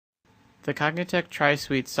The Cognitech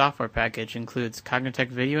Tri-Suite software package includes Cognitech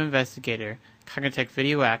Video Investigator, Cognitech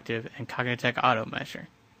VideoActive, and Cognitech AutoMeasure.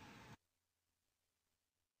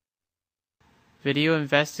 Video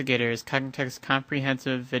Investigator is Cognitech's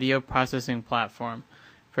comprehensive video processing platform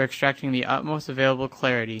for extracting the utmost available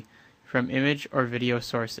clarity from image or video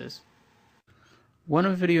sources. One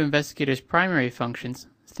of Video Investigator's primary functions,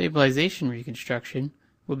 Stabilization Reconstruction,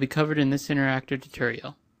 will be covered in this interactive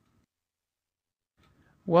tutorial.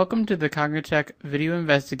 Welcome to the Cognitech Video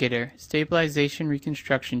Investigator Stabilization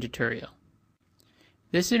Reconstruction tutorial.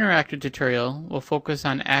 This interactive tutorial will focus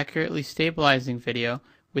on accurately stabilizing video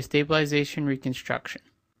with stabilization reconstruction.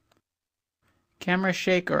 Camera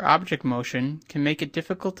shake or object motion can make it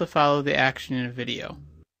difficult to follow the action in a video.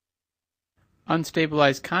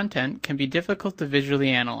 Unstabilized content can be difficult to visually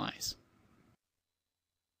analyze.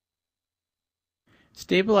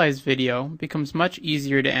 Stabilized video becomes much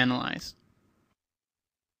easier to analyze.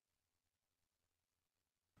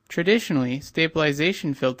 Traditionally,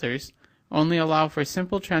 stabilization filters only allow for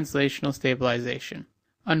simple translational stabilization.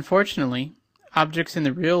 Unfortunately, objects in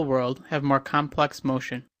the real world have more complex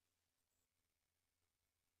motion.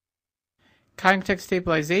 Cognitech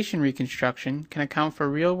Stabilization Reconstruction can account for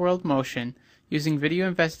real-world motion using Video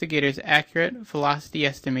Investigator's accurate velocity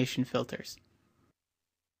estimation filters.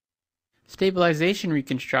 Stabilization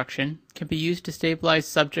reconstruction can be used to stabilize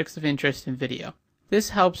subjects of interest in video.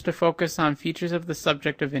 This helps to focus on features of the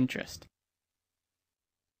subject of interest.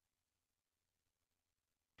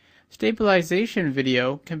 Stabilization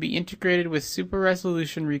video can be integrated with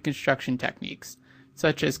super-resolution reconstruction techniques,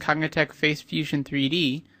 such as Cognitech Face Fusion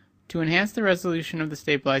 3D, to enhance the resolution of the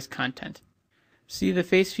stabilized content. See the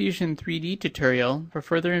Face Fusion 3D tutorial for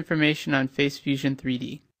further information on Face Fusion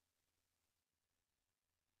 3D.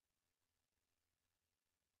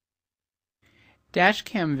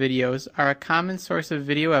 Dashcam videos are a common source of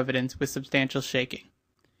video evidence with substantial shaking.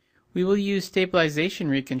 We will use stabilization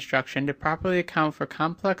reconstruction to properly account for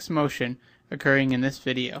complex motion occurring in this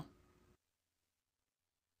video.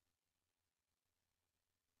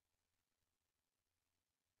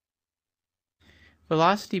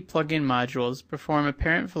 Velocity plugin modules perform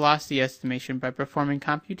apparent velocity estimation by performing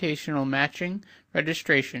computational matching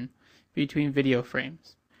registration between video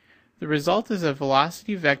frames. The result is a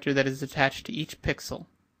velocity vector that is attached to each pixel.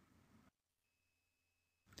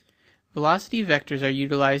 Velocity vectors are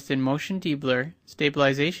utilized in motion deblur,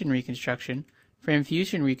 stabilization reconstruction, frame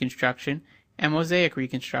fusion reconstruction, and mosaic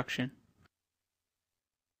reconstruction.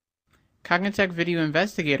 Cognitech Video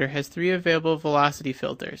Investigator has 3 available velocity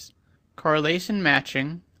filters: correlation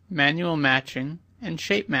matching, manual matching, and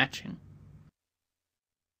shape matching.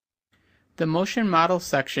 The motion model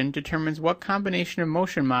section determines what combination of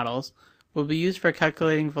motion models will be used for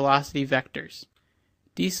calculating velocity vectors.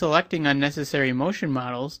 Deselecting unnecessary motion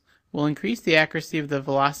models will increase the accuracy of the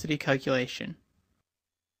velocity calculation.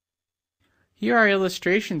 Here are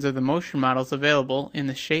illustrations of the motion models available in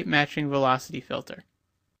the shape matching velocity filter.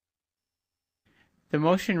 The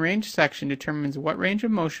motion range section determines what range of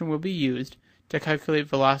motion will be used to calculate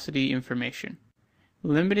velocity information.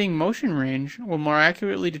 Limiting motion range will more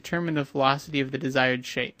accurately determine the velocity of the desired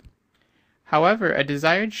shape. However, a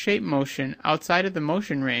desired shape motion outside of the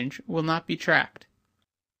motion range will not be tracked.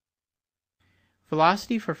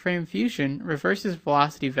 Velocity for frame fusion reverses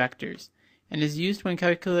velocity vectors and is used when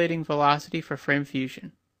calculating velocity for frame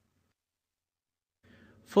fusion.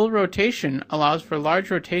 Full rotation allows for large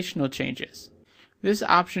rotational changes. This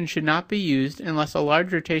option should not be used unless a large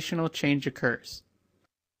rotational change occurs.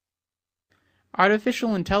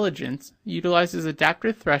 Artificial intelligence utilizes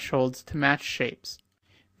adaptive thresholds to match shapes.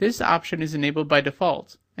 This option is enabled by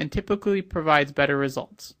default and typically provides better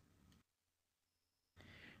results.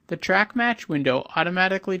 The Track Match window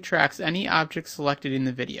automatically tracks any object selected in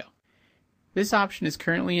the video. This option is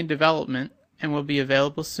currently in development and will be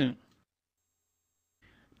available soon.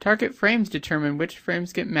 Target frames determine which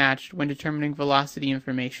frames get matched when determining velocity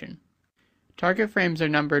information. Target frames are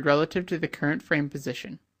numbered relative to the current frame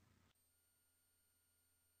position.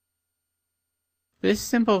 This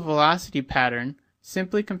simple velocity pattern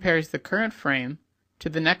simply compares the current frame to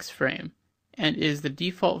the next frame and is the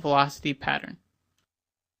default velocity pattern.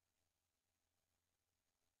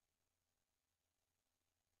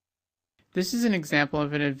 This is an example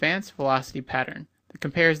of an advanced velocity pattern that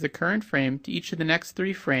compares the current frame to each of the next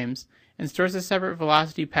 3 frames and stores a separate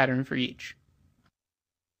velocity pattern for each.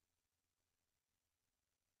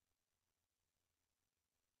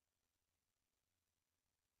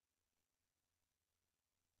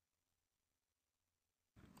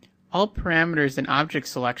 All parameters and object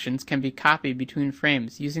selections can be copied between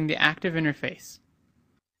frames using the active interface.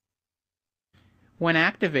 When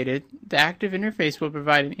activated, the active interface will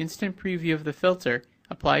provide an instant preview of the filter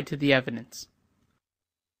applied to the evidence.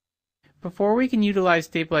 Before we can utilize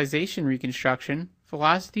stabilization reconstruction,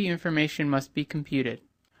 velocity information must be computed.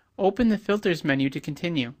 Open the Filters menu to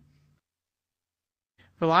continue.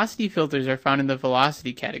 Velocity filters are found in the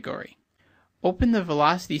Velocity category. Open the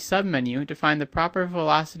Velocity submenu to find the proper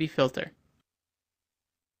velocity filter.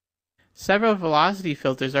 Several velocity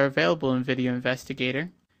filters are available in Video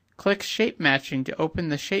Investigator. Click Shape Matching to open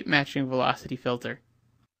the Shape Matching velocity filter.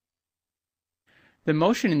 The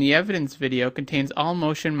motion in the evidence video contains all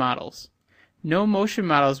motion models. No motion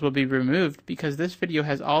models will be removed because this video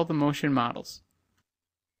has all the motion models.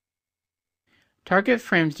 Target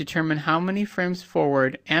frames determine how many frames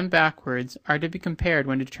forward and backwards are to be compared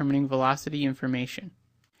when determining velocity information.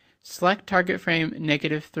 Select target frame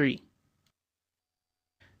 -3.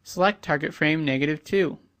 Select target frame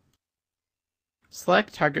 -2.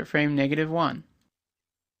 Select target frame -1.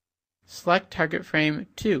 Select target frame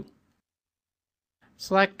 2.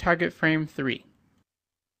 Select target frame 3.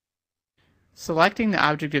 Selecting the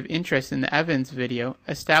object of interest in the evidence video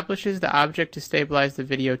establishes the object to stabilize the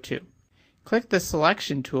video to. Click the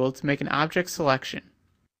Selection tool to make an object selection.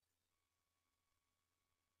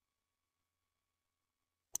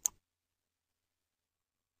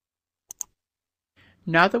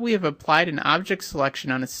 Now that we have applied an object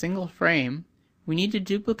selection on a single frame, we need to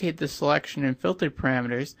duplicate the selection and filter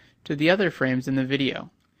parameters to the other frames in the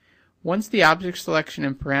video. Once the object selection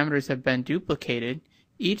and parameters have been duplicated,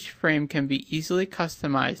 each frame can be easily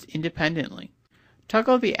customized independently.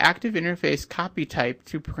 Toggle the active interface copy type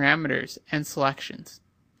to parameters and selections.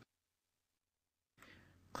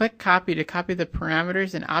 Click Copy to copy the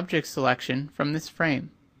parameters and object selection from this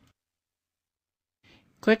frame.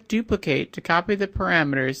 Click Duplicate to copy the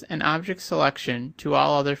parameters and object selection to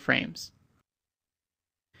all other frames.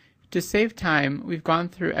 To save time, we've gone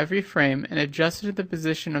through every frame and adjusted the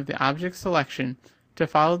position of the object selection to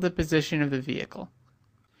follow the position of the vehicle.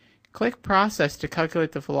 Click Process to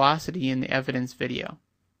calculate the velocity in the evidence video.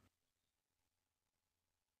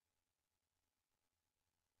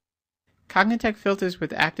 Cognitech filters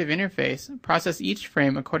with active interface process each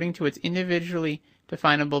frame according to its individually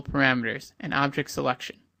definable parameters and object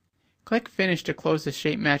selection. Click Finish to close the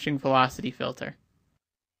shape matching velocity filter.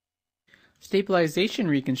 Stabilization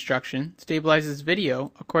reconstruction stabilizes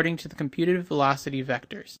video according to the computed velocity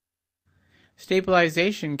vectors.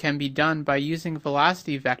 Stabilization can be done by using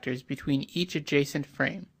velocity vectors between each adjacent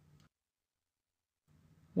frame.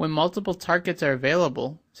 When multiple targets are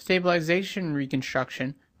available, stabilization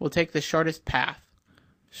reconstruction will take the shortest path.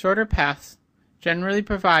 Shorter paths generally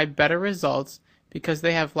provide better results because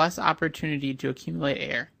they have less opportunity to accumulate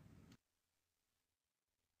error.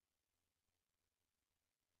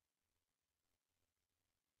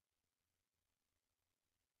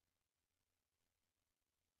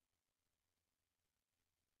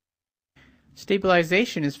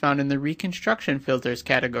 Stabilization is found in the Reconstruction Filters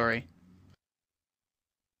category.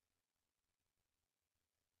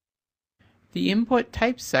 The Input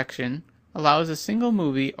Types section allows a single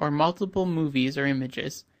movie or multiple movies or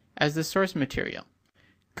images as the source material.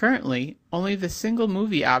 Currently, only the single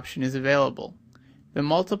movie option is available. The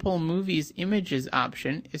multiple movies images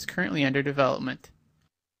option is currently under development.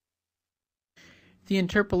 The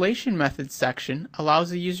Interpolation Methods section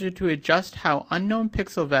allows the user to adjust how unknown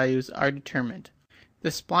pixel values are determined. The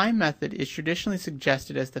spline method is traditionally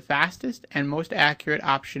suggested as the fastest and most accurate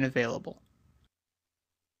option available.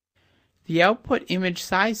 The Output Image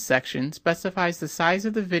Size section specifies the size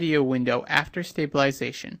of the video window after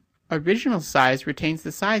stabilization. Original size retains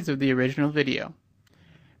the size of the original video.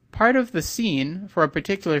 Part of the scene for a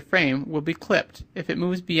particular frame will be clipped if it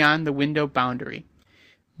moves beyond the window boundary.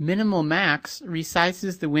 Minimal Max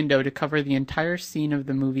resizes the window to cover the entire scene of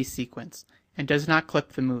the movie sequence and does not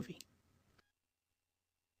clip the movie.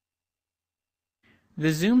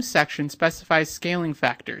 The Zoom section specifies scaling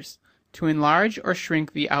factors to enlarge or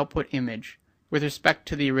shrink the output image with respect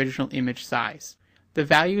to the original image size. The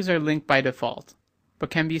values are linked by default, but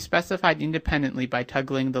can be specified independently by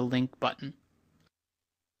toggling the Link button.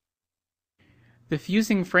 The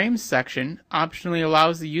Fusing Frames section optionally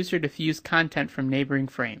allows the user to fuse content from neighboring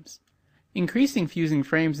frames. Increasing fusing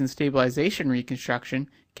frames in stabilization reconstruction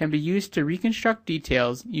can be used to reconstruct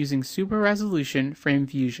details using super resolution frame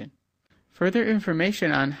fusion. Further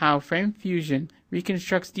information on how frame fusion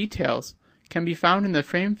reconstructs details can be found in the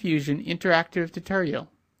Frame Fusion interactive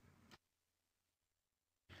tutorial.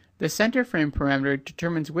 The center frame parameter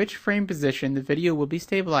determines which frame position the video will be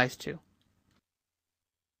stabilized to.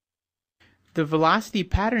 The Velocity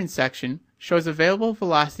Pattern section shows available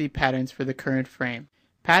velocity patterns for the current frame.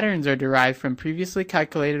 Patterns are derived from previously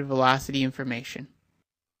calculated velocity information.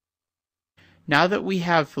 Now that we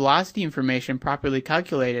have velocity information properly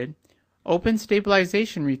calculated, open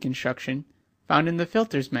Stabilization Reconstruction found in the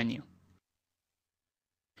Filters menu.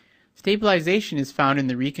 Stabilization is found in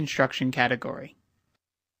the Reconstruction category.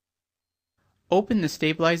 Open the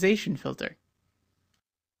Stabilization filter.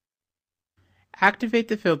 Activate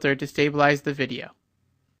the filter to stabilize the video.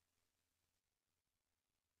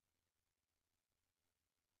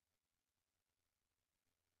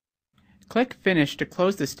 Click Finish to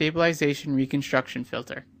close the Stabilization Reconstruction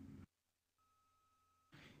filter.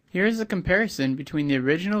 Here is a comparison between the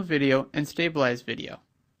original video and stabilized video.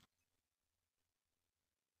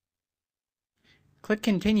 Click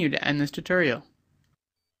Continue to end this tutorial.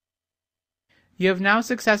 You have now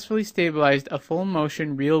successfully stabilized a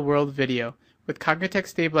full-motion real-world video with Cognitech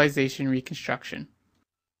Stabilization Reconstruction.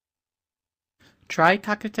 Try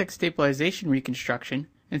Cognitech Stabilization Reconstruction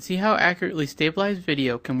and see how accurately stabilized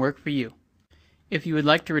video can work for you. If you would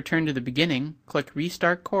like to return to the beginning, click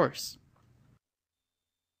Restart Course.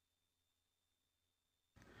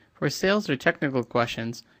 For sales or technical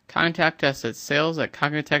questions, contact us at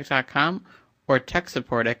sales@cognitech.com or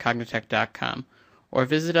techsupport@cognitech.com, or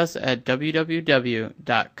visit us at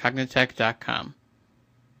www.cognitech.com.